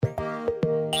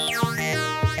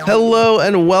Hello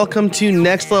and welcome to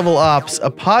Next Level Ops,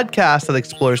 a podcast that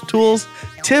explores tools,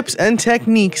 tips, and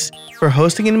techniques for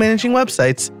hosting and managing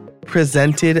websites,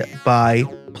 presented by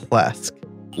Plesk.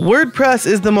 WordPress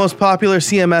is the most popular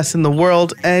CMS in the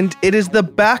world, and it is the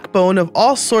backbone of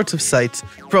all sorts of sites,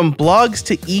 from blogs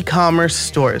to e-commerce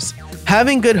stores.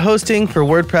 Having good hosting for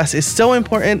WordPress is so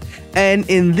important, and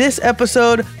in this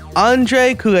episode,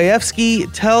 Andrzej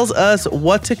Kugajewski tells us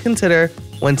what to consider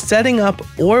when setting up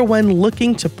or when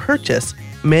looking to purchase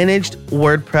managed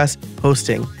WordPress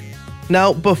hosting.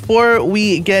 Now, before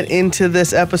we get into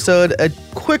this episode, a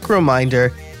quick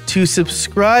reminder to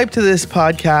subscribe to this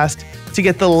podcast to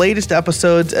get the latest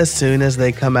episodes as soon as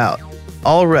they come out.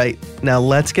 All right, now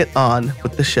let's get on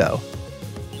with the show.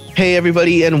 Hey,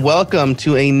 everybody, and welcome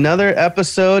to another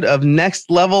episode of Next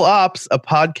Level Ops, a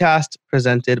podcast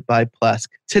presented by Plesk.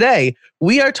 Today,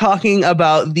 we are talking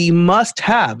about the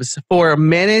must-haves for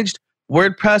managed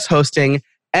WordPress hosting.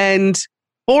 And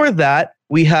for that,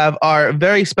 we have our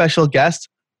very special guest,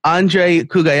 Andrzej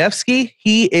Kugajewski.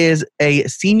 He is a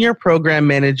senior program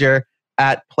manager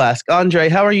at Plesk. Andrzej,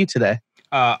 how are you today?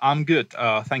 I'm good.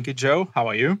 Thank you, Joe. How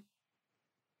are you?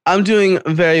 I'm doing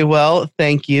very well.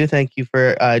 Thank you. Thank you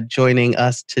for joining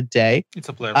us today. It's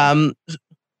a pleasure.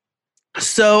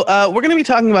 So we're going to be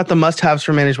talking about the must-haves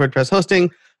for managed WordPress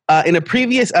hosting. In a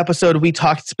previous episode, we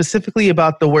talked specifically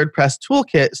about the WordPress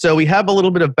toolkit. So we have a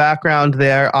little bit of background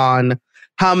there on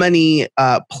how many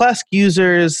Plesk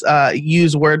users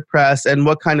use WordPress and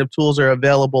what kind of tools are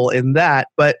available in that.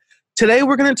 But today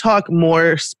we're going to talk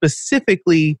more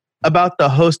specifically about the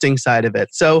hosting side of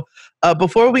it. So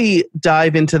before we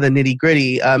dive into the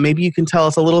nitty-gritty, maybe you can tell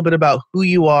us a little bit about who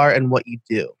you are and what you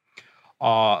do.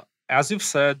 As you've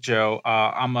said, Joe,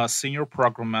 I'm a senior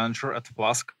program manager at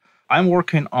Plesk. I'm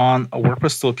working on a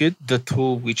WordPress toolkit, the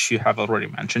tool which you have already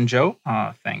mentioned, Joe.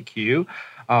 Thank you.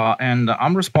 And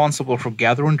I'm responsible for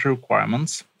gathering the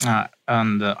requirements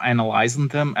and analyzing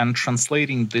them and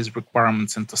translating these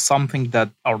requirements into something that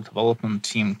our development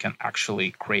team can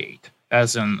actually create,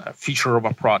 as in a feature of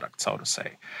a product, so to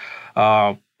say.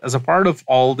 As a part of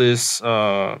all these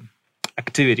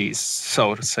activities,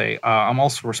 so to say, I'm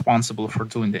also responsible for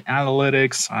doing the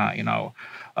analytics,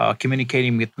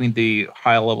 communicating between the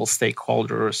high-level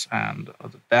stakeholders and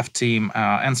the dev team,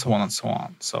 and so on and so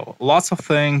on. So lots of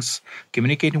things,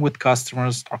 communicating with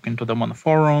customers, talking to them on the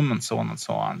forum, and so on and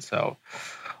so on. So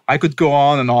I could go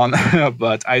on and on,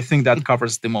 but I think that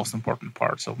covers the most important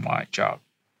parts of my job.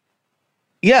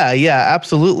 Yeah,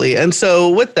 absolutely. And so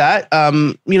with that,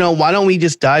 why don't we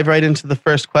just dive right into the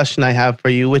first question I have for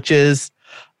you, which is,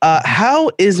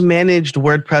 how is managed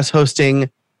WordPress hosting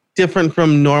different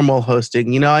from normal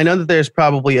hosting? I know that there's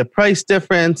probably a price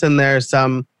difference and there's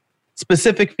some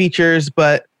specific features,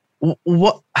 but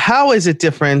how is it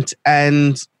different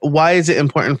and why is it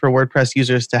important for WordPress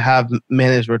users to have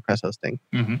managed WordPress hosting?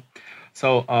 Mm-hmm.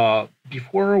 So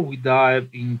before we dive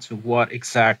into what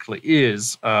exactly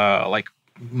is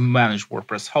managed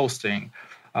WordPress hosting,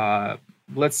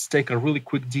 let's take a really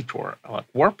quick detour.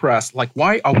 WordPress,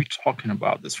 why are we talking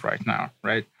about this right now,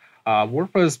 right?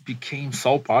 WordPress became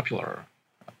so popular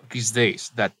these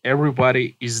days that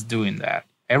everybody is doing that.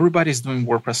 Everybody's doing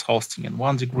WordPress hosting in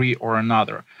one degree or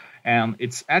another. And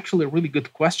it's actually a really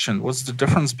good question. What's the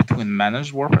difference between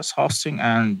managed WordPress hosting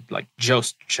and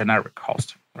just generic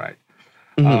hosting, right?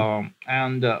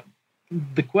 Mm-hmm.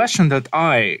 The question that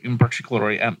I, in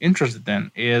particular, am interested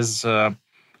in is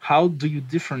how do you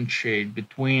differentiate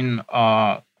between,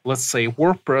 let's say,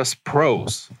 WordPress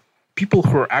pros, people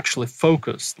who are actually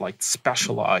focused,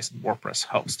 specialized in WordPress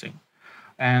hosting,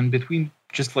 and between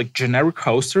just generic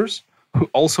hosters who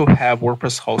also have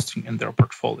WordPress hosting in their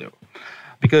portfolio?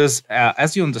 Because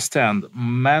as you understand,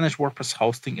 managed WordPress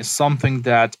hosting is something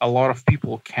that a lot of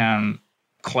people can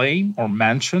claim or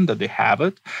mention that they have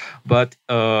it, but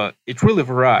it really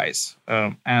varies.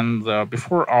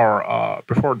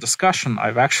 Before discussion,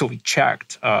 I've actually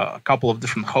checked a couple of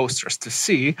different hosters to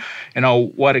see,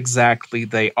 what exactly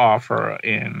they offer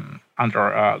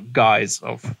under guise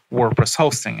of WordPress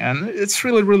hosting, and it's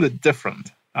really, really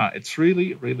different. It's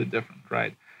really, really different,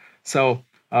 right? So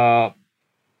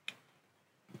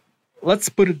let's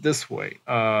put it this way: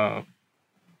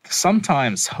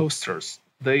 sometimes hosters,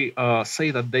 they say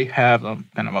that they have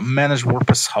kind of a managed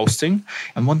WordPress hosting,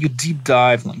 and when you deep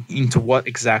dive into what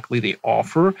exactly they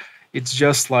offer, it's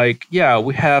just we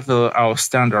have our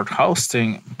standard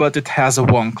hosting, but it has a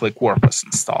one-click WordPress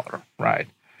installer, right?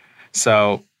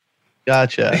 So,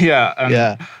 gotcha.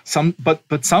 Yeah. Some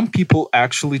people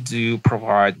actually do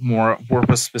provide more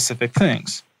WordPress-specific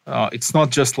things. It's not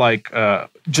just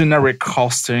generic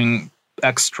hosting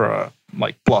extra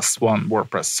like +1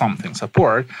 WordPress something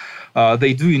support,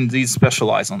 they do indeed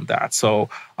specialize on that. So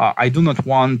I do not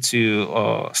want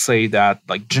to say that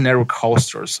like generic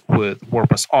hosters with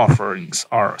WordPress offerings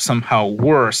are somehow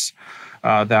worse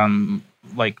than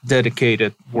like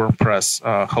dedicated WordPress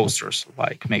hosters,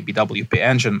 like maybe WP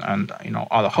Engine and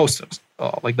other hosters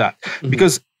like that.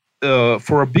 Because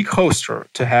for a big hoster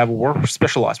to have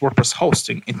specialized WordPress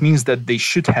hosting, it means that they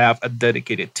should have a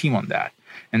dedicated team on that.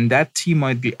 And that team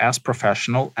might be as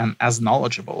professional and as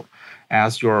knowledgeable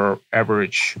as your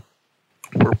average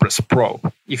WordPress pro,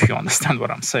 if you understand what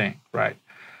I'm saying, right?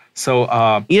 So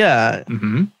yeah.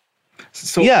 Mm-hmm.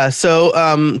 So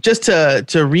just to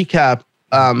recap,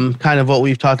 kind of what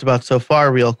we've talked about so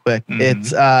far, real quick.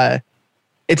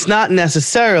 It's not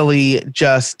necessarily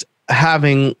just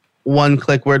having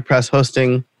one-click WordPress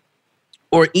hosting,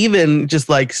 or even just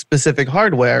like specific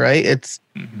hardware, right?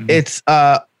 It's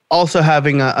also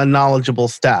having a knowledgeable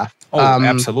staff. Oh,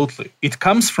 absolutely. It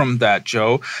comes from that,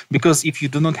 Joe, because if you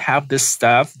do not have this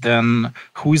staff, then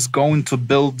who is going to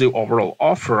build the overall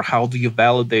offer? How do you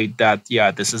validate that,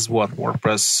 this is what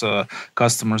WordPress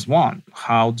customers want?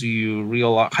 How do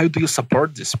you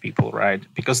support these people, right?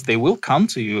 Because they will come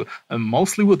to you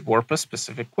mostly with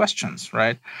WordPress-specific questions,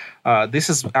 right? This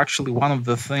is actually one of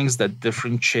the things that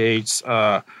differentiates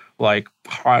like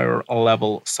higher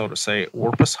level, so to say,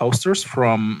 WordPress hosters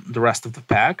from the rest of the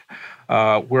pack,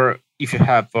 where if you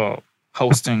have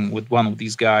hosting with one of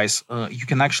these guys, you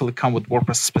can actually come with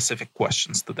WordPress specific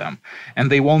questions to them. And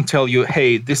they won't tell you,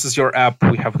 hey, this is your app.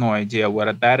 We have no idea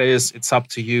what that is. It's up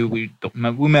to you. We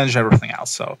manage everything else.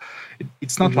 So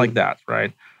it's not like that,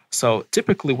 right? So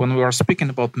typically when we are speaking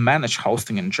about managed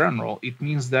hosting in general, it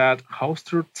means that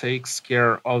hoster takes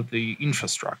care of the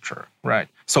infrastructure, right?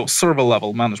 So server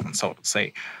level management, so to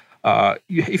say.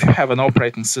 If you have an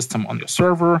operating system on your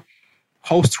server,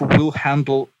 hoster will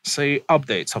handle, say,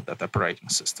 updates of that operating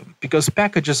system, because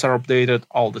packages are updated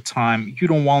all the time. You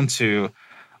don't want to,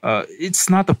 it's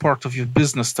not a part of your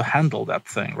business to handle that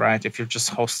thing, right? If you're just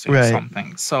hosting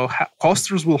something. So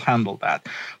hosters will handle that.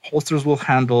 Hosters will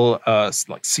handle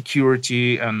like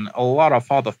security and a lot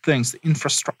of other things, the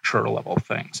infrastructure level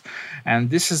things.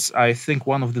 And this is, I think,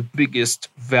 one of the biggest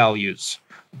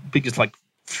like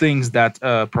things that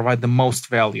provide the most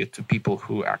value to people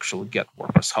who actually get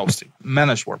WordPress hosting,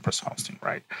 manage WordPress hosting,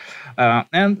 right?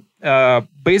 And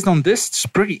based on this, it's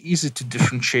pretty easy to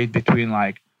differentiate between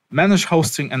like managed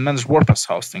hosting and managed WordPress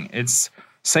hosting. It's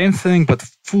same thing, but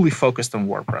fully focused on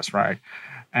WordPress, right?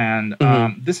 And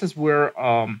this is where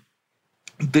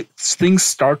the things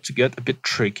start to get a bit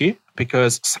tricky,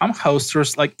 because some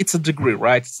hosters, like, it's a degree,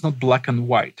 right? It's not black and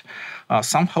white.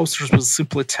 Some hosters will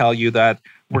simply tell you that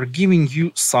we're giving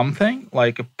you something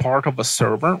like a part of a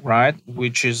server, right,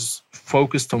 which is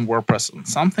focused on WordPress and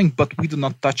something, but we do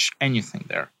not touch anything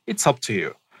there. It's up to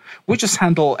you. We just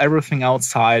handle everything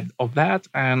outside of that.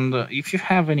 And if you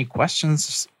have any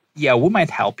questions, we might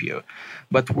help you,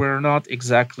 but we're not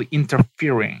exactly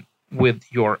interfering with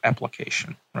your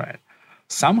application, right?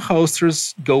 Some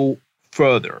hosters go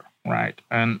further, right?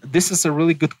 And this is a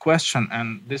really good question.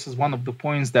 And this is one of the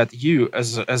points that you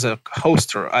as a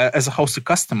hoster, as a hosted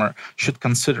customer should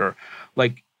consider.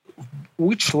 Like,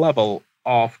 which level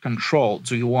of control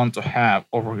do you want to have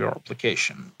over your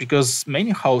application? Because many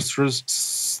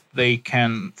hosters, they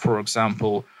can, for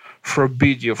example,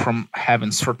 forbid you from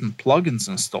having certain plugins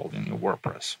installed in your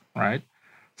WordPress, right?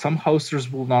 Some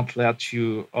hosters will not let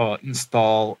you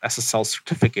install SSL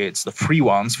certificates, the free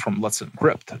ones from Let's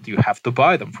Encrypt. You have to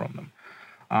buy them from them.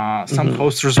 Some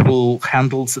hosters will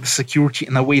handle the security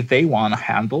in a way they want to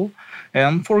handle.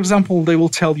 And for example, they will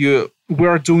tell you, we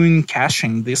are doing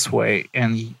caching this way,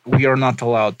 and we are not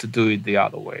allowed to do it the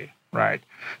other way, right?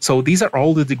 So these are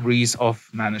all the degrees of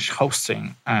managed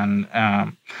hosting. And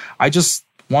I just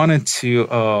wanted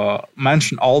to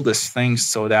mention all these things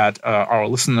so that our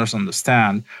listeners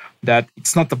understand that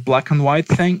it's not a black and white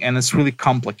thing, and it's really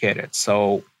complicated.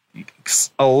 So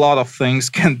a lot of things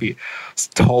can be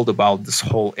told about this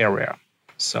whole area.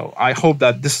 So I hope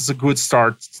that this is a good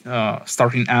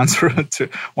starting answer to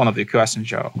one of your questions,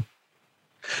 Joe.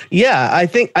 Yeah, I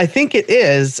think it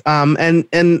is.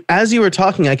 And as you were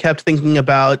talking, I kept thinking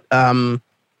about the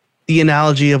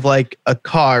analogy of like a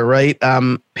car, right?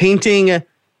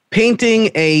 Painting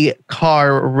a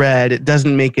car red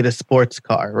doesn't make it a sports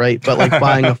car, right? But like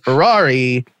buying a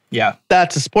Ferrari,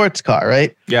 that's a sports car,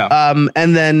 right? Yeah.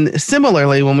 And then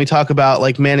similarly, when we talk about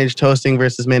like managed hosting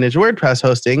versus managed WordPress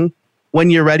hosting, when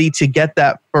you're ready to get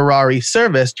that Ferrari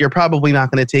serviced, you're probably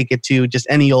not going to take it to just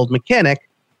any old mechanic.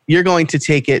 You're going to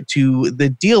take it to the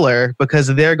dealer because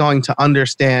they're going to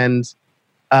understand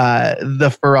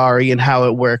the Ferrari and how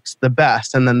it works the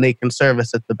best, and then they can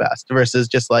service it the best, versus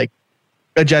just like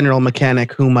a general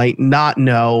mechanic who might not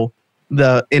know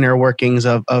the inner workings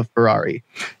of Ferrari.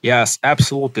 Yes,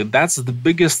 absolutely. That's the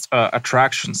biggest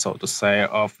attraction, so to say,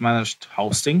 of managed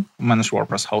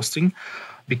WordPress hosting,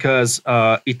 because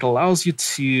it allows you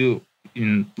to,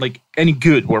 in like any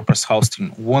good WordPress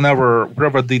hosting,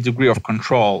 whatever the degree of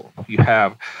control you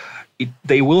have,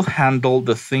 they will handle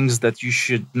the things that you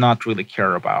should not really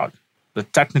care about, the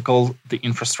technical, the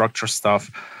infrastructure stuff,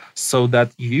 so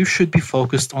that you should be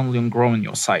focused only on growing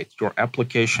your site, your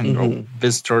application, your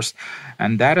visitors.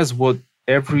 And that is what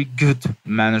every good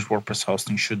managed WordPress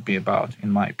hosting should be about,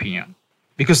 in my opinion.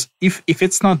 Because if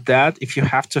it's not that, if you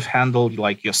have to handle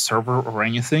like your server or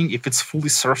anything, if it's fully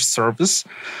self-service,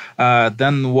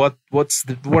 then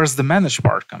where's the managed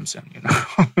part comes in, you know?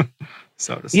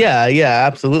 So to say. Yeah,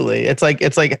 absolutely. It's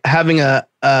like having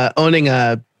owning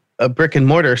a brick and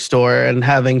mortar store and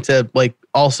having to like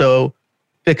also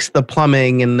fix the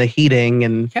plumbing and the heating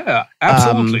and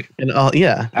absolutely and all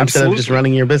instead of just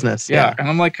running your business. Yeah. And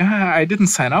I'm like, I didn't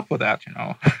sign up for that, you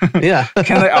know. Yeah.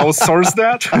 Can I outsource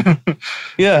that?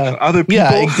 Yeah. Other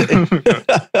people.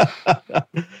 Yeah,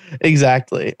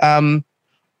 exactly.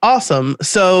 Awesome.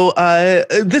 So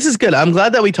this is good. I'm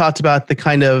glad that we talked about the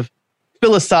kind of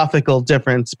philosophical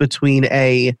difference between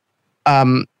a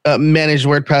managed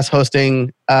WordPress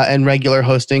hosting and regular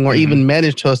hosting, or even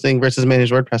managed hosting versus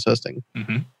managed WordPress hosting.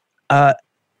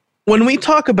 When we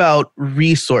talk about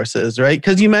resources, right?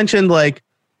 Because you mentioned like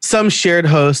some shared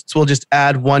hosts will just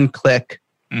add one click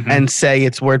and say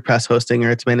it's WordPress hosting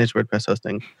or it's managed WordPress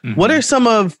hosting. What are some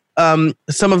of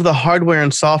the hardware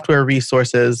and software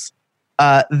resources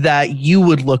that you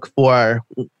would look for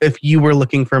if you were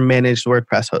looking for managed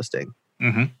WordPress hosting?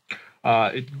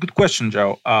 Good question,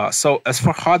 Joe. So as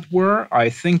for hardware, I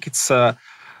think it's a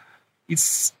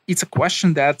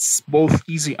question that's both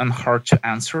easy and hard to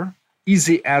answer.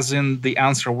 Easy as in the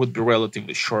answer would be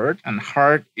relatively short, and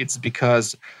hard it's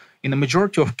because in the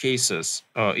majority of cases,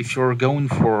 if you're going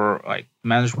for like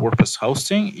managed WordPress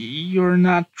hosting, you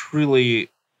don't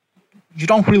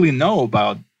really know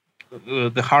about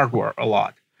the hardware a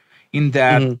lot, in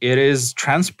that it is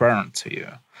transparent to you.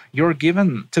 You're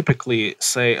given typically,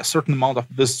 say, a certain amount of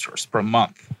visitors per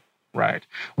month, right?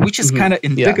 Which is kind of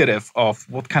indicative of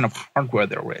what kind of hardware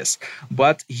there is.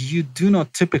 But you do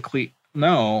not typically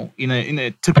know in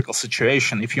a typical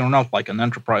situation, if you're not like an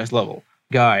enterprise level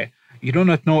guy, you do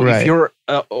not know if you're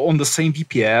on the same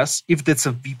VPS, if that's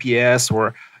a VPS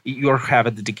or you have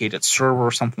a dedicated server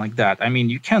or something like that. I mean,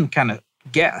 you can kind of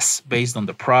guess based on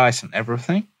the price and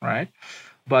everything, right?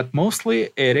 But mostly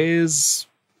it is,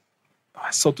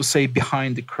 so to say,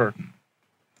 behind the curtain.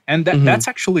 And that's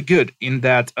actually good in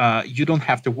that you don't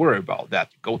have to worry about that.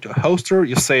 You go to a hoster,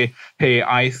 you say, hey,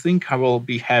 I think I will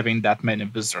be having that many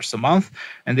visitors a month,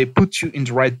 and they put you in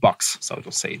the right box, so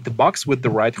to say, the box with the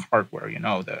right hardware, you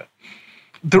know, they're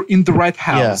in the right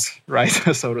house, right?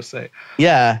 So to say.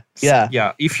 Yeah.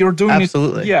 If you're doing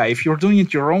Absolutely. if you're doing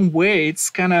it your own way, it's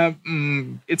kind of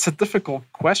it's a difficult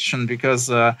question, because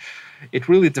it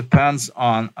really depends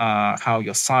on how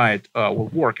your site will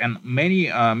work. And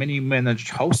many managed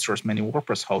hosters, many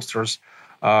WordPress hosters,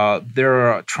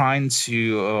 they're trying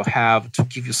to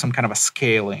give you some kind of a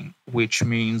scaling, which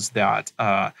means that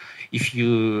if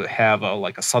you have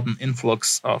like a sudden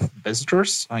influx of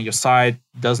visitors, your site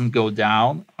doesn't go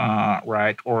down,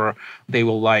 right? Or they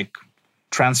will like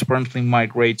transparently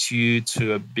migrate you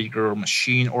to a bigger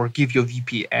machine or give you a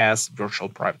VPS, virtual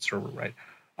private server, right?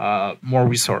 More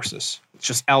resources.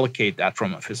 Just allocate that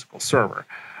from a physical server.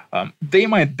 They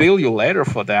might bill you later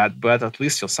for that, but at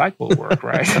least your site will work,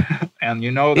 right? And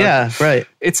you know that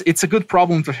it's a good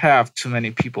problem to have too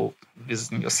many people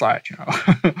visiting your site, you know.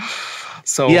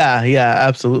 So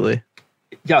absolutely.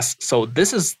 Yes, so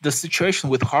this is the situation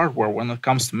with hardware when it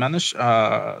comes to managed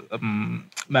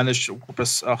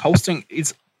WordPress hosting.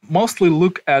 It's mostly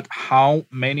look at how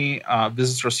many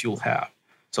visitors you'll have.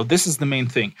 So this is the main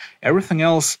thing. Everything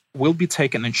else will be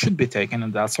taken and should be taken,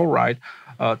 and that's all right,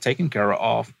 taken care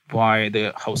of by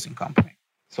the hosting company.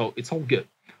 So it's all good.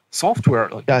 Software,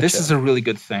 This is a really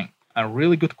good thing, a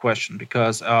really good question,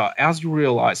 because as you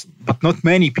realize, but not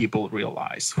many people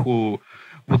realize, who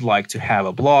would like to have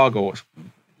a blog or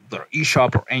their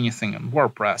eShop or anything in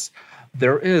WordPress,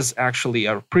 there is actually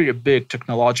a pretty big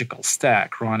technological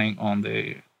stack running on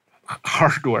the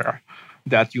hardware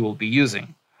that you will be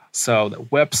using. So the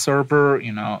web server,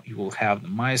 you know, you will have the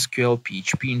MySQL,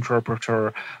 PHP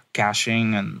interpreter,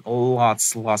 caching, and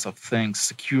lots of things,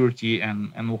 security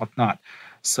and whatnot.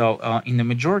 So in the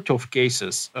majority of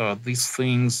cases, these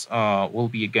things will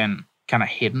be, again, kind of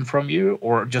hidden from you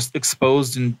or just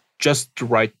exposed in just the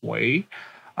right way.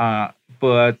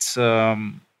 But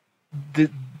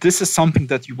this is something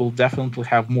that you will definitely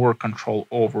have more control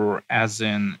over, as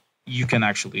in you can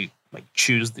actually like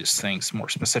choose these things more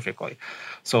specifically.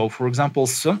 So, for example,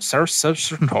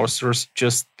 certain hosters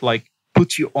just like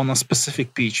put you on a specific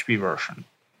PHP version,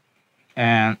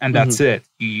 and that's it.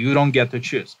 You don't get to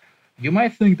choose. You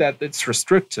might think that it's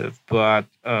restrictive, but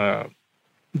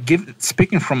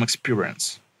speaking from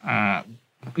experience,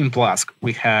 in Plesk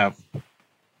we have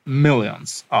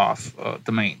millions of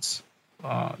domains,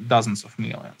 dozens of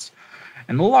millions,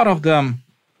 and a lot of them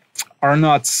are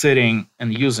not sitting and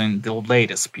using the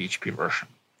latest PHP version,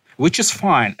 which is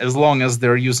fine as long as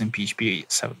they're using PHP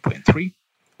 7.3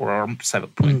 or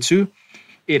 7.2.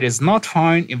 It is not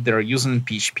fine if they're using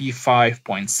PHP 5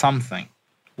 point something,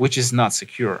 which is not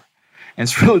secure. And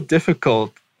it's really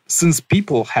difficult since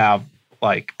people have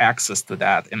like access to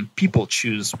that and people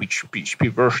choose which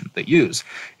PHP version they use.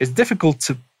 It's difficult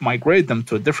to migrate them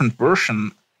to a different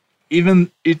version,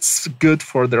 even it's good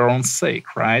for their own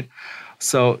sake, right?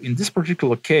 So in this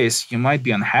particular case, you might be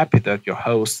unhappy that your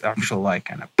host actually like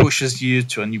kind of pushes you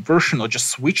to a new version or just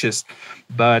switches.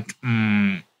 But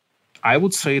I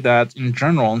would say that in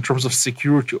general, in terms of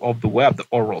security of the web, the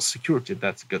overall security,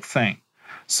 that's a good thing.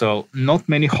 So not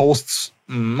many hosts,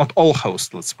 not all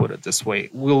hosts, let's put it this way,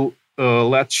 will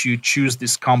let you choose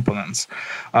these components.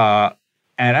 And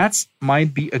that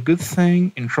might be a good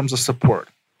thing in terms of support.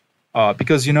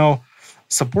 Because,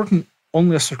 supporting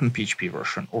only a certain PHP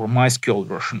version or MySQL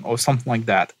version or something like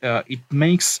that, it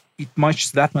makes it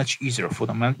that much easier for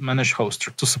the managed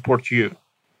hoster to support you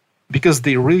because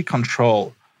they really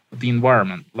control the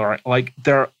environment. Like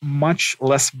there are much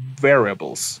less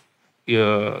variables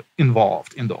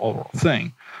involved in the overall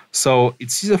thing. So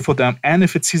it's easier for them. And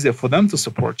if it's easier for them to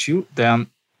support you, then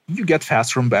you get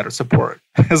faster and better support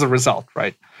as a result,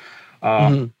 right?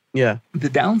 Yeah. The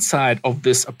downside of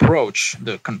this approach,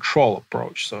 the control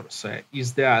approach, so to say,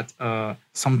 is that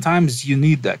sometimes you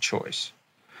need that choice.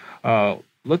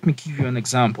 Let me give you an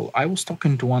example. I was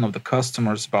talking to one of the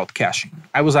customers about caching.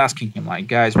 I was asking him, like,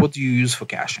 guys, what do you use for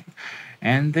caching?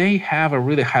 And they have a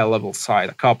really high-level site,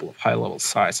 a couple of high-level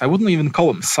sites. I wouldn't even call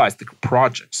them sites, like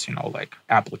projects, like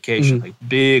applications, like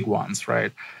big ones,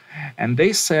 right? And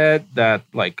they said that,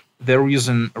 like, they're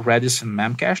using Redis and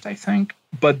Memcached, I think,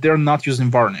 but they're not using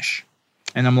Varnish.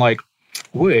 And I'm like,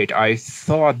 wait, I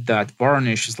thought that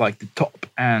Varnish is like the top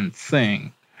end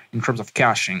thing in terms of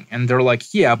caching. And they're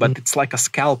like, yeah, but it's like a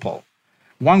scalpel.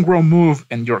 One wrong move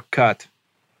and you're cut.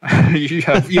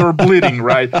 You're bleeding,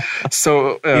 right?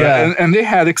 So, and they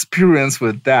had experience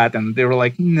with that, and they were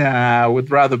like, nah, I would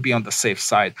rather be on the safe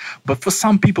side. But for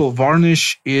some people,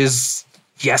 Varnish is,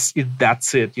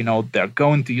 that's it. They're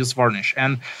going to use Varnish.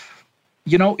 And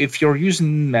if you're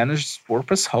using managed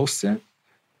WordPress hosting,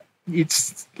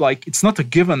 it's not a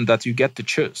given that you get to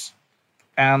choose.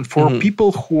 And for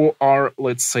people who are,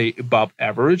 let's say, above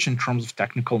average in terms of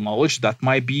technical knowledge, that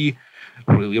might be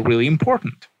really, really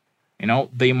important.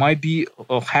 They might be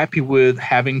happy with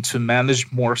having to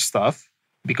manage more stuff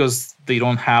because they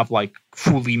don't have like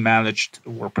fully managed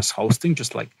WordPress hosting,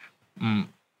 just like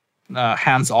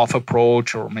hands-off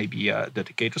approach or maybe a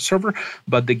dedicated server,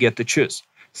 but they get to choose.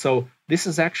 So this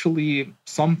is actually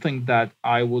something that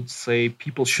I would say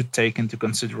people should take into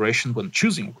consideration when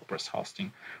choosing WordPress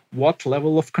hosting. What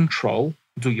level of control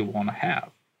do you want to have?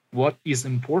 What is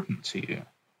important to you?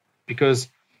 Because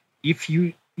if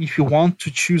you want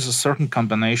to choose a certain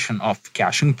combination of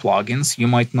caching plugins, you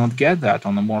might not get that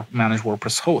on a more managed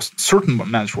WordPress host, certain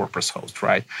managed WordPress host,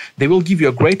 right? They will give you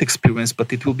a great experience,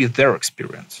 but it will be their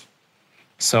experience.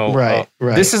 So right.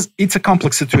 It's a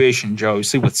complex situation, Joe, you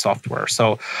see, with software.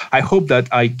 So I hope that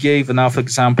I gave enough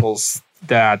examples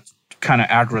that kind of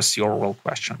address your real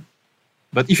question.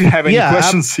 But if you have any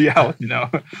questions, let me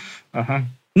know.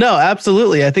 No,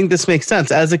 absolutely. I think this makes sense.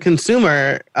 As a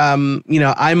consumer,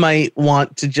 I might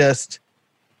want to just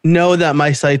know that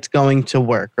my site's going to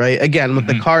work, right? Again, with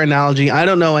the car analogy, I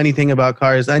don't know anything about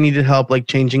cars. I needed help like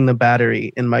changing the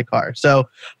battery in my car. So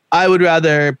I would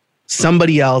rather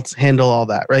somebody else handle all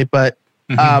that, right? But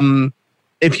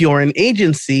if you're an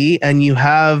agency and you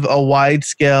have a wide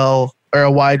scale or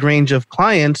a wide range of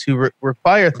clients who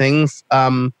require things,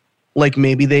 like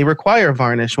maybe they require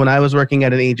Varnish. When I was working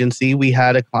at an agency, we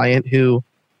had a client who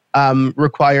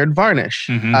required Varnish.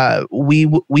 We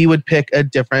would pick a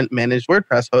different managed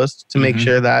WordPress host to make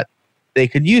sure that they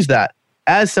could use that.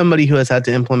 As somebody who has had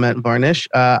to implement Varnish,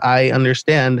 I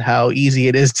understand how easy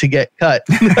it is to get cut.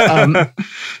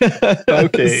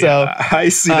 Okay, so I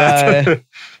see that.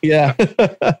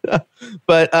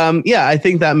 But I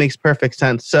think that makes perfect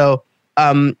sense. So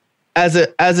As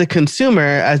a consumer,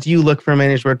 as you look for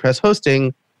managed WordPress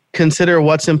hosting, consider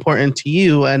what's important to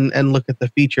you and look at the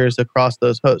features across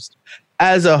those hosts.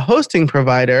 As a hosting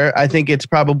provider, I think it's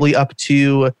probably up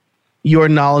to your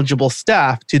knowledgeable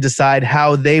staff to decide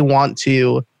how they want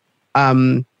to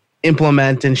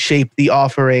implement and shape the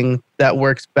offering that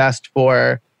works best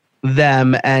for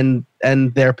them and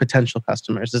their potential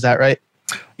customers. Is that right?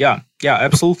 Yeah,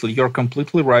 absolutely. You're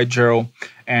completely right, Joe.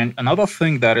 And another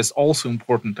thing that is also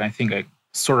important, I think I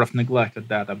sort of neglected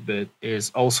that a bit,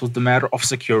 is also the matter of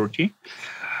security.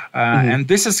 And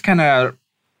this is kind of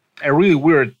a really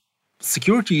weird.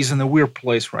 Security is in a weird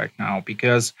place right now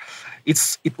because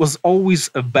it was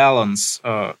always a balance,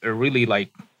 a really like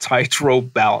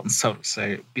tightrope balance, so to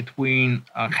say, between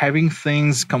having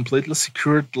things completely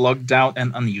secured, locked down,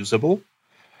 and unusable,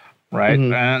 right?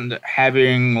 And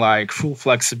having like full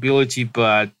flexibility,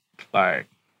 but like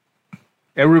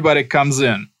everybody comes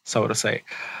in, so to say.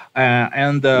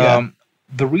 The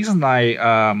reason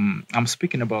I'm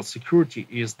speaking about security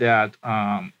is that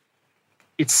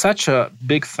it's such a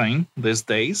big thing these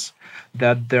days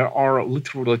that there are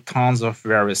literally tons of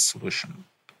various solutions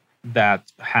that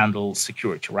handle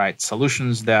security, right?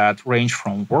 Solutions that range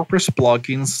from WordPress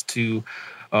plugins to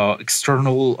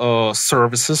external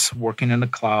services working in the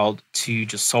cloud to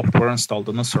just software installed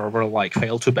on a server like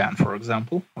Fail2Ban, for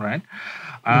example, right?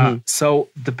 So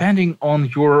depending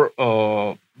on your,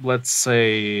 let's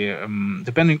say,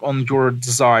 depending on your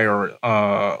desire,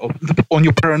 on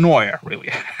your paranoia, really,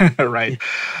 right?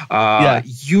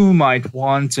 You might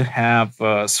want to have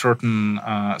certain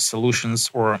solutions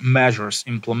or measures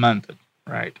implemented,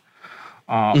 right?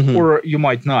 Or you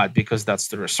might not, because that's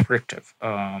the restrictive,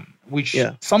 which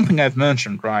something I've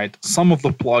mentioned, right? Some of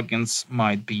the plugins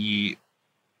might be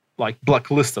like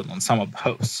blacklisted on some of the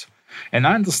hosts. And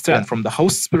I understand from the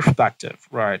host's perspective,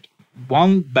 right?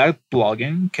 One bad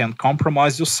plugin can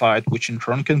compromise your site, which in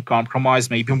turn can compromise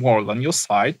maybe more than your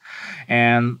site,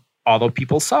 and other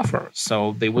people suffer.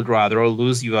 So they would rather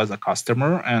lose you as a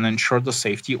customer and ensure the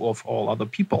safety of all other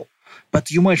people.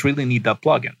 But you might really need that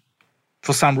plugin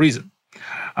for some reason.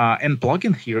 And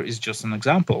plugin here is just an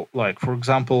example. Like, for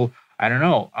example, I don't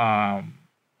know,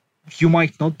 you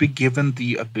might not be given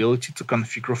the ability to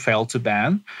configure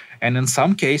Fail2Ban. And in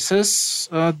some cases,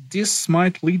 this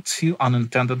might lead to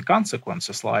unintended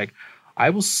consequences. Like,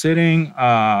 I was sitting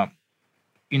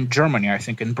in Germany, I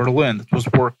think in Berlin, it was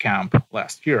WordCamp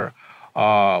last year,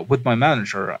 with my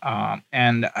manager.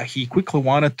 And he quickly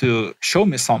wanted to show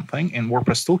me something in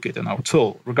WordPress Toolkit, in our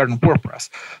tool, regarding WordPress.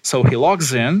 So he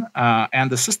logs in, and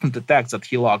the system detects that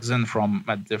he logs in from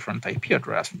a different IP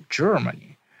address from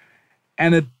Germany.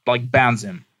 And it like bans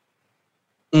him,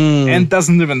 and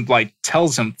doesn't even like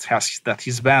tells him that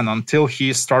he's banned until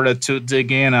he started to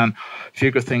dig in and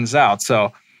figure things out.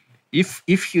 So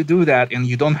if you do that and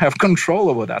you don't have control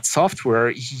over that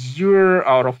software, you're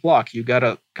out of luck. You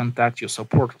gotta contact your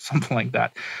support or something like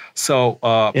that. So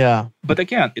but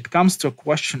again, it comes to a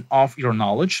question of your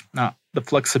knowledge, the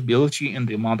flexibility, and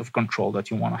the amount of control that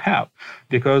you want to have,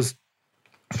 because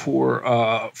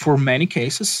for many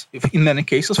cases,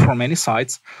 for many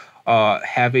sites,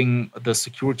 having the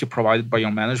security provided by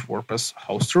your managed WordPress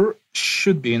hoster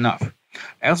should be enough.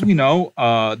 As we know,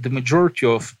 the majority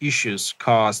of issues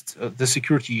caused, the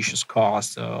security issues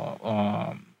caused,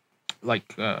 let's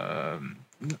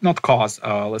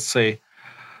say,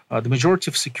 the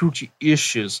majority of security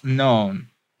issues known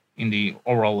in the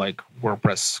overall like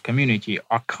WordPress community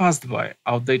are caused by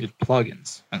outdated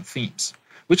plugins and themes,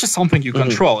 which is something you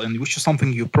control, and which is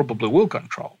something you probably will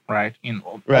control, right? In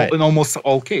almost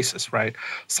all cases, right?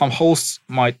 Some hosts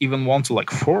might even want to like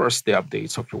force the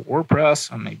updates of your WordPress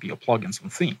and maybe your plugins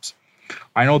and themes.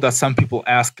 I know that some people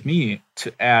ask me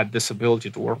to add this ability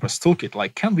to WordPress Toolkit.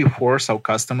 Like, can we force our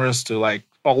customers to like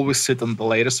always sit on the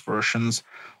latest versions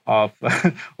of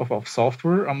of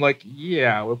software? I'm like,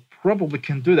 yeah, we probably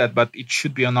can do that, but it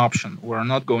should be an option. We're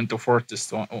not going to force this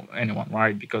to anyone,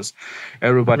 right? Because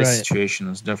everybody's situation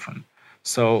is different.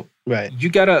 So you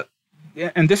gotta,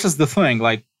 and this is the thing,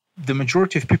 like the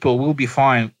majority of people will be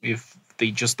fine if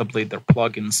they just update their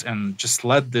plugins and just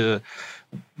let the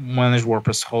managed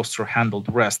WordPress hoster handle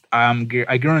the rest.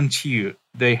 I guarantee you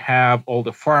they have all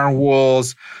the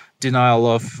firewalls, denial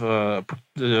of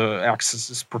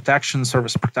access protection,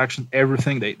 service protection,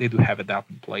 everything. They do have it out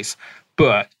in place.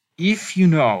 But if you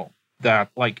know that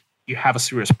like you have a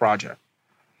serious project,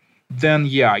 then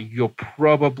yeah, you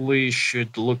probably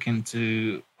should look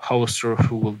into hoster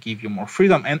who will give you more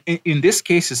freedom. And in this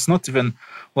case, it's not even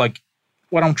like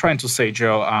what I'm trying to say,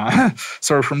 Joe.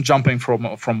 Sorry from jumping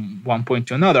from one point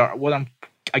to another.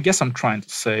 I guess I'm trying to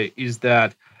say is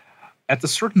that at a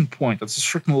certain point, at a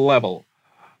certain level,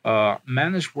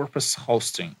 managed WordPress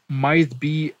hosting might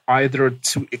be either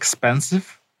too expensive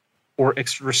or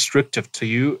restrictive to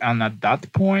you. And at that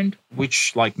point, which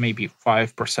like maybe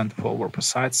 5% of all WordPress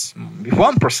sites, maybe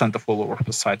 1% of all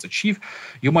WordPress sites achieve,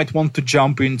 you might want to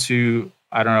jump into,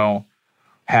 I don't know,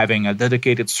 having a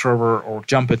dedicated server or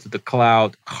jump into the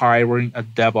cloud, hiring a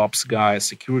DevOps guy, a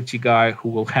security guy who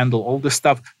will handle all this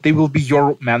stuff. They will be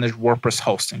your managed WordPress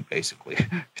hosting, basically,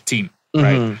 team,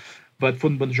 right? But for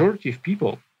the majority of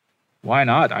people, why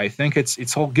not? I think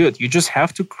it's all good. You just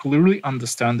have to clearly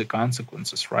understand the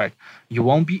consequences, right? You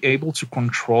won't be able to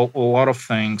control a lot of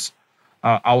things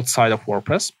outside of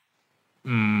WordPress.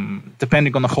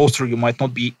 Depending on the hoster, you might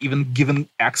not be even given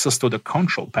access to the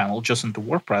control panel just into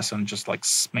WordPress, and just like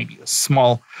maybe a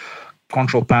small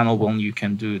control panel when you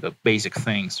can do the basic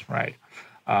things, right?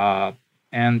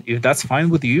 And if that's fine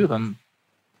with you, then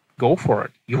go for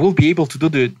it. You will be able to do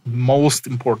the most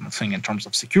important thing in terms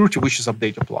of security, which is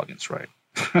update your plugins, right?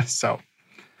 So,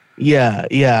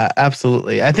 yeah,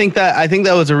 absolutely. I think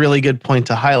that was a really good point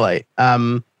to highlight.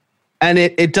 And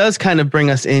it does kind of bring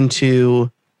us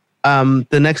into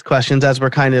the next questions as we're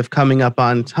kind of coming up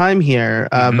on time here.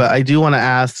 But I do want to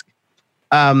ask,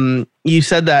 you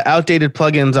said that outdated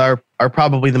plugins are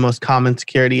probably the most common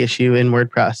security issue in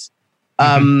WordPress.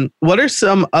 What are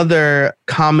some other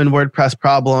common WordPress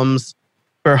problems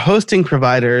for hosting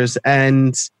providers,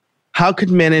 and how could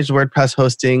managed WordPress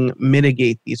hosting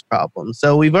mitigate these problems?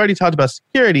 So we've already talked about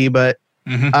security, but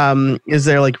is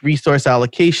there like resource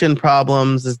allocation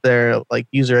problems? Is there like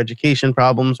user education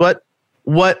problems?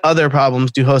 What other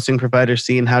problems do hosting providers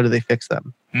see, and how do they fix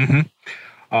them?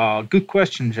 Good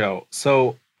question, Joe.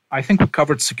 So I think we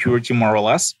covered security more or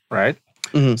less, right?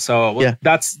 So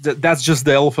that's just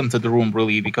the elephant in the room,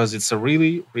 really, because it's a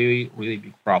really, really, really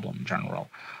big problem in general.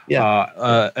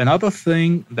 Another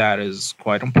thing that is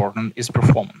quite important is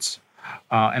performance.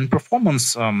 And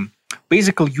performance,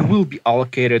 basically, you will be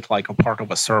allocated like a part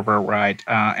of a server, right?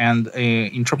 And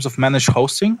in terms of managed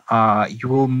hosting, you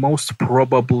will most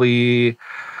probably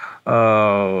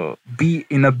be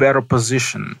in a better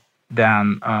position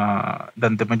than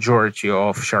the majority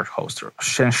of shared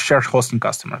hosting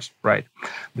customers, right?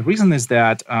 The reason is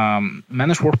that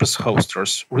managed WordPress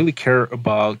hosters really care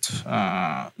about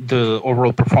the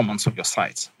overall performance of your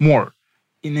sites more.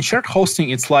 In the shared hosting,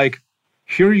 it's like,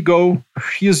 here you go,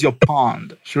 here's your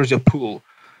pond, here's your pool.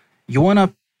 You want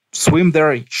to swim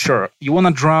there? Sure. You want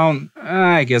to drown?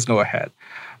 I guess go ahead.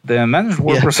 The managed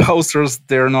WordPress hosters,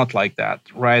 they're not like that,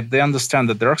 right? They understand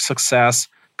that their success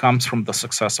comes from the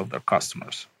success of their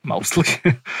customers, mostly.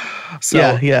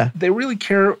 So they really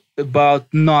care about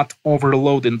not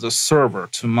overloading the server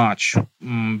too much,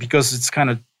 because it's kind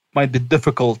of might be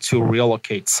difficult to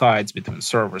reallocate sites between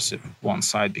servers if one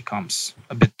site becomes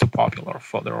a bit too popular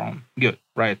for their own good,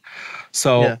 right?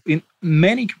 So in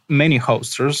many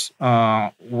hosters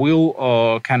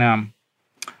will kind of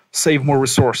save more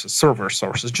resources, server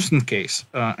resources, just in case,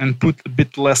 and put a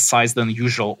bit less size than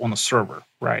usual on a server,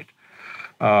 right?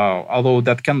 Although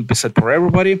that can be said for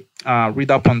everybody, read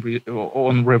up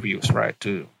on reviews, right,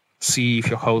 to see if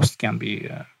your host can be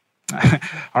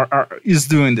is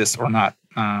doing this or not.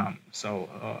 So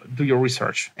do your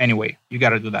research. Anyway, you got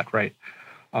to do that, right?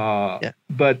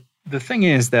 But the thing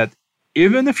is that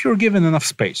even if you're given enough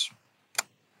space,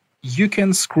 you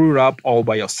can screw it up all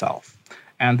by yourself.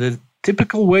 And the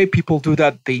typical way people do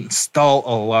that, they install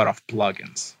a lot of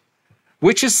plugins,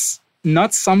 which is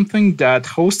not something that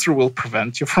hoster will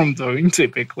prevent you from doing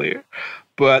typically.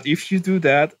 But if you do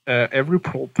that, every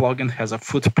plugin has a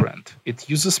footprint. It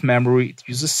uses memory, it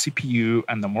uses CPU,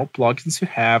 and the more plugins you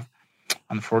have,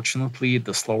 unfortunately,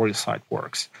 the slower your site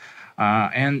works.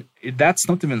 And that's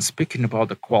not even speaking about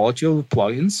the quality of the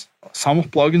plugins. Some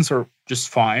plugins are just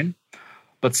fine,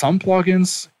 but some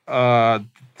plugins,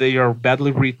 they are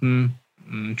badly written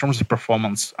in terms of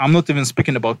performance. I'm not even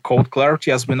speaking about code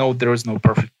clarity. As we know, there is no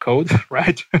perfect code,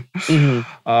 right?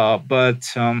 But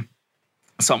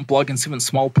some plugins, even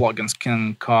small plugins,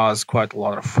 can cause quite a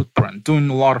lot of footprint, doing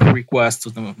a lot of requests to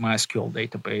the MySQL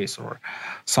database or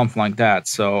something like that.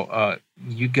 So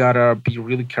you gotta be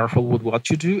really careful with what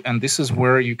you do, and this is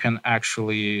where you can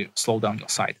actually slow down your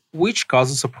site, which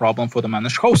causes a problem for the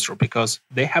managed hoster, because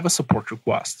they have a support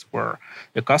request where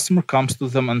the customer comes to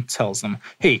them and tells them,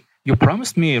 hey, you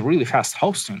promised me really fast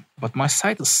hosting, but my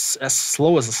site is as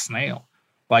slow as a snail.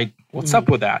 Like, what's up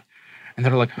with that? And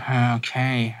they're like,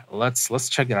 okay, let's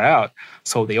check it out.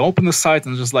 So they open the site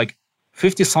and just like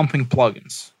 50-something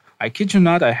plugins. I kid you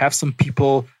not, I have some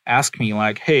people ask me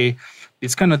like, hey,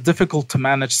 it's kind of difficult to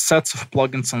manage sets of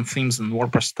plugins and themes in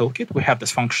WordPress Toolkit. We have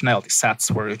this functionality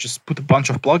sets where you just put a bunch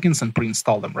of plugins and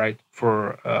pre-install them, right,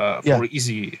 for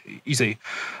easy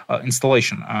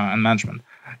installation and management.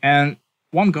 And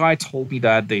one guy told me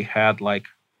that they had like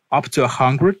up to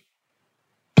 100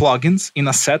 plugins in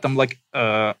a set. I'm like,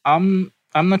 I'm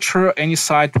not sure any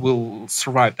site will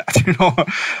survive that,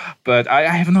 But I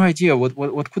have no idea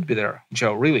what could be there,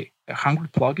 Joe. Really,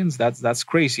 100 plugins? That's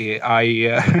crazy.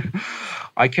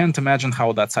 I can't imagine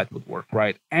how that site would work,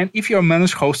 right? And if you're a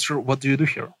managed hoster, what do you do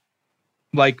here?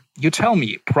 Like, you tell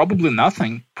me, probably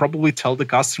nothing. Probably tell the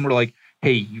customer, like,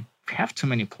 hey, you have too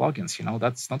many plugins.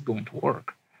 That's not going to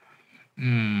work.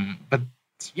 But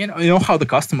you know how the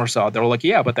customers are. They're like,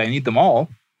 yeah, but I need them all.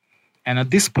 And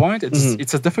at this point,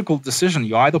 it's a difficult decision.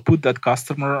 You either put that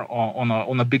customer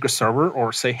on a bigger server,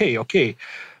 or say, hey, okay,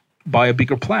 buy a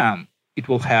bigger plan. It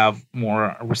will have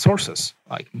more resources,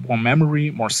 like more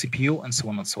memory, more CPU, and so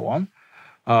on and so on.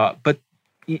 But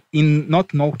in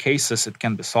not in all cases, it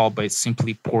can be solved by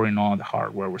simply pouring on the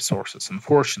hardware resources,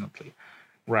 unfortunately.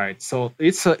 Right. So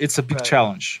it's a big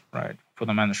challenge, right, for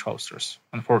the managed hosters,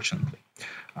 unfortunately.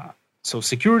 So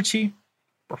security,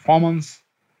 performance,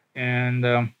 and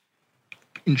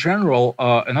in general,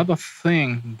 another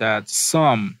thing that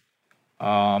some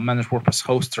managed WordPress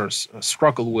hosters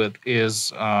struggle with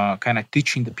is kind of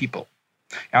teaching the people.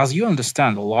 As you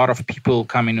understand, a lot of people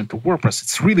coming into WordPress,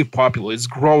 it's really popular. It's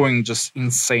growing just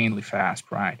insanely fast,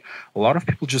 right? A lot of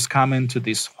people just come into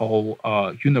this whole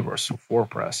universe of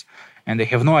WordPress, and they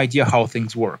have no idea how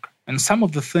things work. And some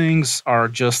of the things are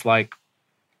just like,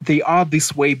 they are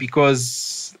this way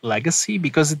because legacy,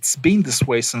 because it's been this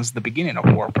way since the beginning of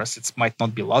WordPress. It might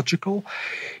not be logical,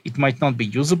 it might not be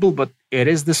usable, but it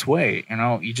is this way.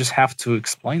 You just have to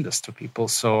explain this to people.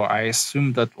 So I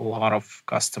assume that a lot of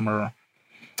customer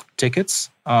tickets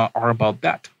are about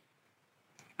that.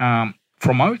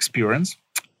 From our experience,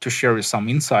 to share you some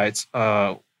insights,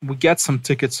 we get some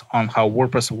tickets on how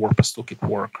WordPress and WordPress Toolkit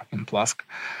work in Plesk.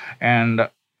 And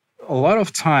a lot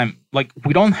of time, like,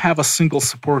 we don't have a single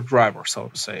support driver, so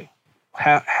to say.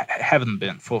 Haven't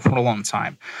been for a long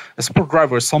time. A support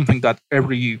driver is something that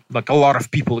a lot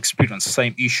of people experience the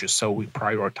same issues, so we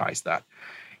prioritize that.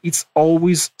 It's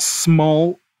always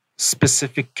small,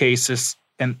 specific cases,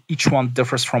 and each one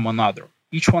differs from another.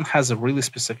 Each one has a really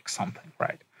specific something,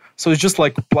 right? So it's just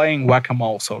like playing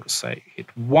whack-a-mole, so to say. Hit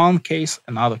one case,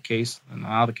 another case, then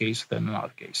another case, then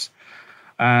another case.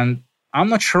 And I'm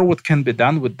not sure what can be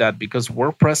done with that, because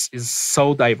WordPress is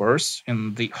so diverse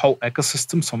in the whole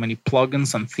ecosystem, so many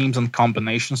plugins and themes and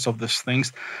combinations of these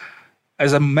things.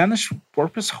 As a managed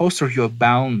WordPress hoster, you're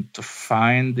bound to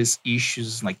find these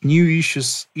issues, like new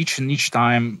issues, each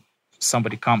time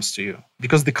somebody comes to you,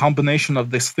 because the combination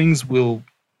of these things will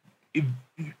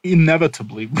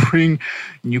inevitably bring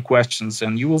new questions,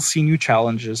 and you will see new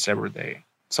challenges every day.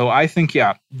 So I think,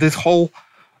 this whole...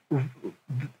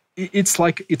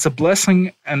 it's a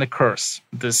blessing and a curse,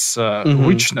 this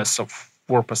richness of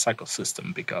WordPress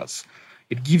ecosystem, because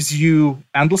it gives you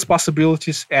endless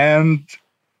possibilities and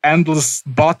endless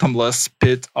bottomless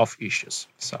pit of issues.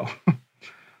 So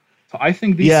I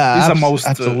think these are most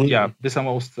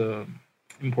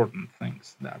important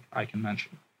things that I can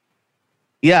mention.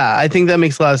 Yeah, I think that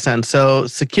makes a lot of sense. So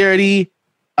security,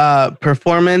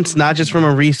 performance, not just from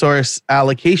a resource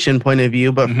allocation point of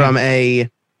view, but from a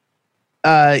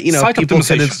site people optimization.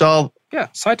 could install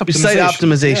site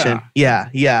optimization.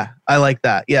 Yeah, I like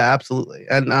that. Yeah, absolutely.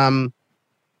 And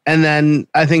then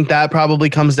I think that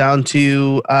probably comes down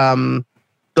to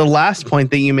the last point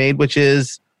that you made, which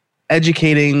is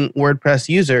educating WordPress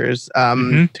users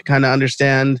to kind of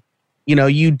understand,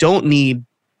 you don't need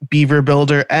Beaver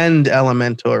Builder and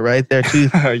Elementor, right? They're two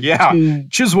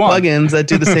choose one plugins that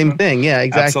do the same thing. Yeah,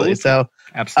 exactly. Absolutely. So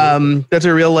that's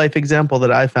a real life example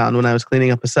that I found when I was cleaning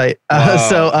up a site.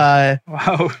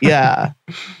 Wow. Yeah.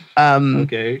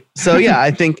 Okay. So yeah,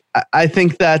 I think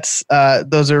that's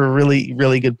those are really,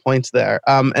 really good points there.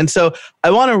 And so I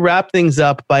want to wrap things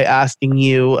up by asking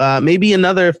you maybe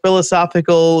another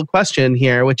philosophical question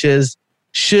here, which is,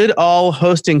 should all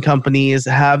hosting companies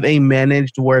have a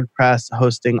managed WordPress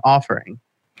hosting offering?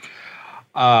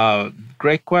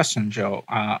 Great question, Joe.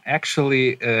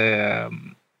 Actually,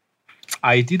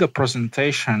 I did a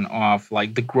presentation of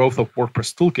the growth of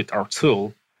WordPress Toolkit, our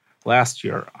tool, last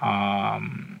year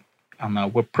on a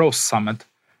WebPro Summit,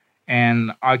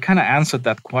 and I kind of answered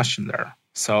that question there.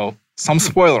 So some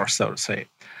spoilers, so to say.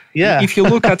 Yeah. If you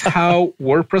look at how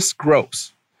WordPress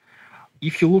grows,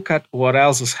 if you look at what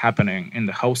else is happening in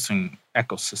the hosting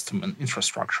ecosystem and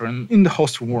infrastructure and in the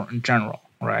hosting world in general,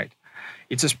 right?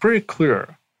 It is pretty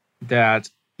clear that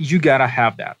you gotta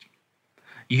have that.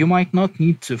 you might not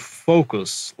need to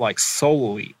focus like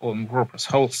solely on WordPress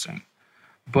hosting.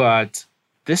 But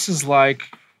this is like,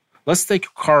 let's take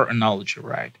a car analogy,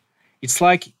 right? It's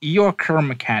like you're a car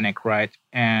mechanic, right?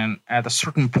 And at a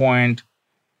certain point,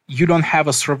 you don't have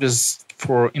a service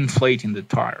for inflating the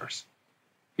tires.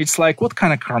 It's like what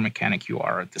kind of car mechanic you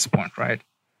are at this point, right?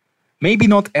 Maybe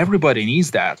not everybody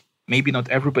needs that. Maybe not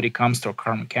everybody comes to a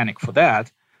car mechanic for that.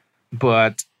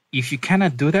 But if you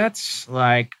cannot do that,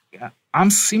 like I'm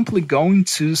simply going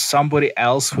to somebody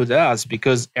else who does,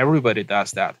 because everybody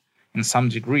does that in some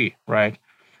degree, right?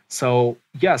 So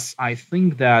yes, I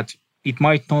think that it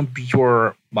might not be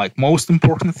your like most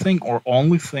important thing or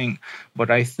only thing,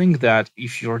 but I think that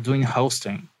if you're doing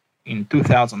hosting in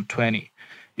 2020,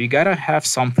 you gotta have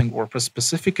something WordPress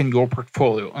specific in your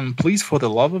portfolio. And please, for the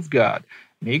love of God,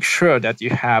 make sure that you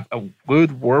have a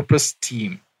good WordPress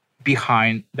team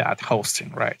behind that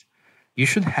hosting, right? You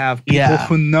should have people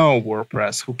who know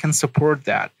WordPress, who can support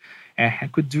that, and who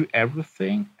could do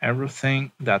everything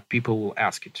that people will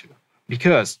ask you to.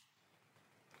 Because,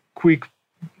 quick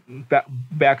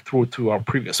back through to our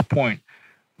previous point,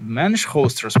 managed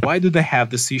hosters, why do they have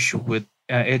this issue with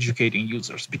educating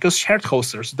users? Because shared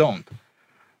hosters don't.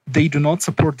 They do not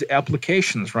support the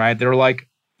applications, right? They're like,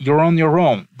 you're on your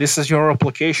own. This is your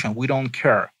application. We don't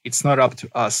care. It's not up to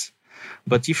us.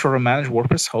 But if you're a managed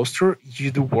WordPress hoster,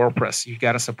 you do WordPress. You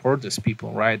got to support these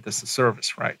people, right? This is a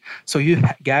service, right? So you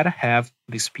got to have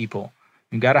these people.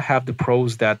 You got to have the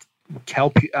pros that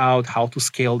help you out, how to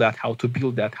scale that, how to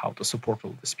build that, how to support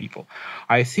all these people.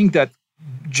 I think that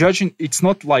judging, it's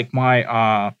not like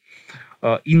my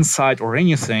insight or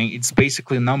anything. It's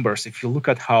basically numbers. If you look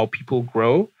at how people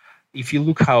grow, if you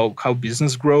look how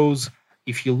business grows,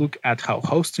 if you look at how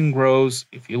hosting grows,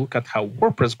 if you look at how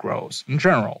WordPress grows in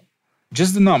general,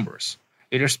 just the numbers,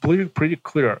 it is pretty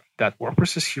clear that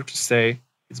WordPress is here to stay.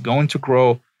 It's going to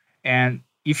grow. And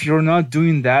if you're not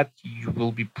doing that, you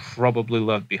will be probably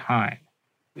left behind.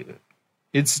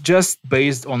 It's just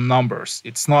based on numbers.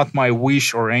 It's not my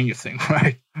wish or anything,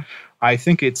 right? I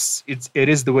think it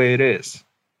is the way it is.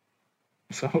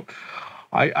 So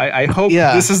I hope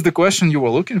this is the question you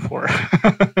were looking for.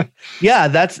 Yeah,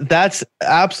 that's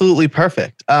absolutely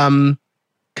perfect.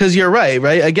 Because you're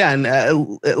right? Again,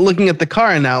 looking at the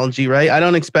car analogy, right? I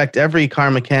don't expect every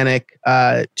car mechanic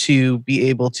to be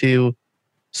able to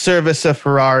service a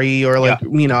Ferrari or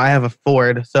I have a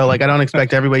Ford. So I don't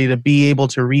expect everybody to be able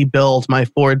to rebuild my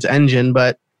Ford's engine,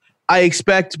 but I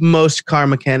expect most car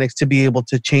mechanics to be able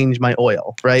to change my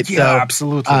oil, right? Yeah, so,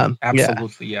 absolutely.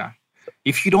 Absolutely, yeah.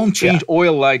 If you don't change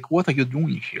oil, what are you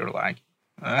doing here? What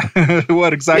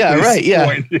exactly is the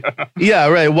point? Yeah,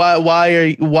 right. Why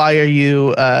are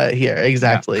you here?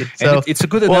 Exactly. Yeah. So it's a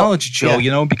good analogy,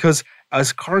 Joe, because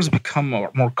as cars become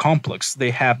more complex,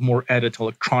 they have more added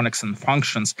electronics and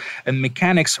functions, and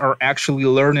mechanics are actually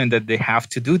learning that they have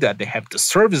to do that. They have to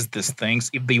service these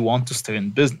things if they want to stay in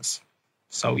business.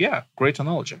 So yeah, great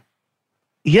analogy.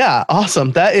 Yeah,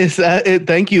 awesome. That is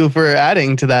thank you for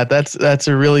adding to that. That's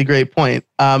a really great point.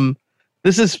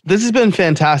 This has been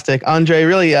fantastic, Andre.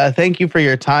 Really, thank you for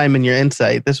your time and your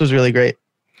insight. This was really great.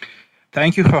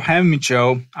 Thank you for having me,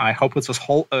 Joe. I hope it was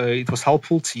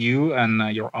helpful to you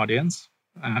and your audience.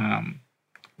 It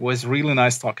was really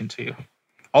nice talking to you.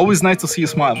 Always nice to see you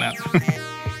smile, man.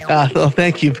 Well,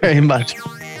 thank you very much.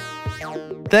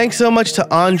 Thanks so much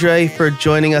to Andre for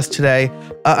joining us today.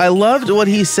 I loved what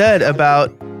he said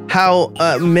about how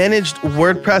managed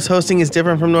WordPress hosting is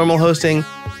different from normal hosting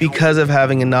because of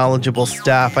having a knowledgeable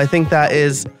staff. I think that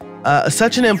is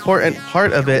such an important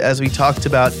part of it, as we talked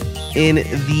about in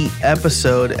the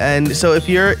episode. And so if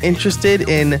you're interested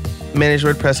in managed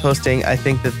WordPress hosting, I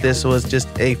think that this was just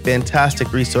a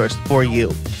fantastic resource for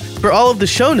you. For all of the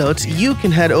show notes, you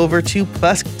can head over to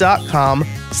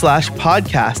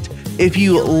plesk.com/podcast. If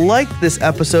you liked this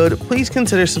episode, please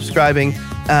consider subscribing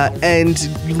and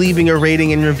leaving a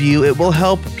rating and review. It will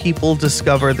help people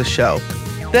discover the show.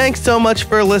 Thanks so much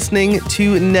for listening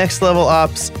to Next Level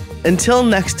Ops. Until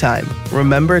next time,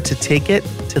 remember to take it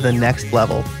to the next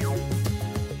level.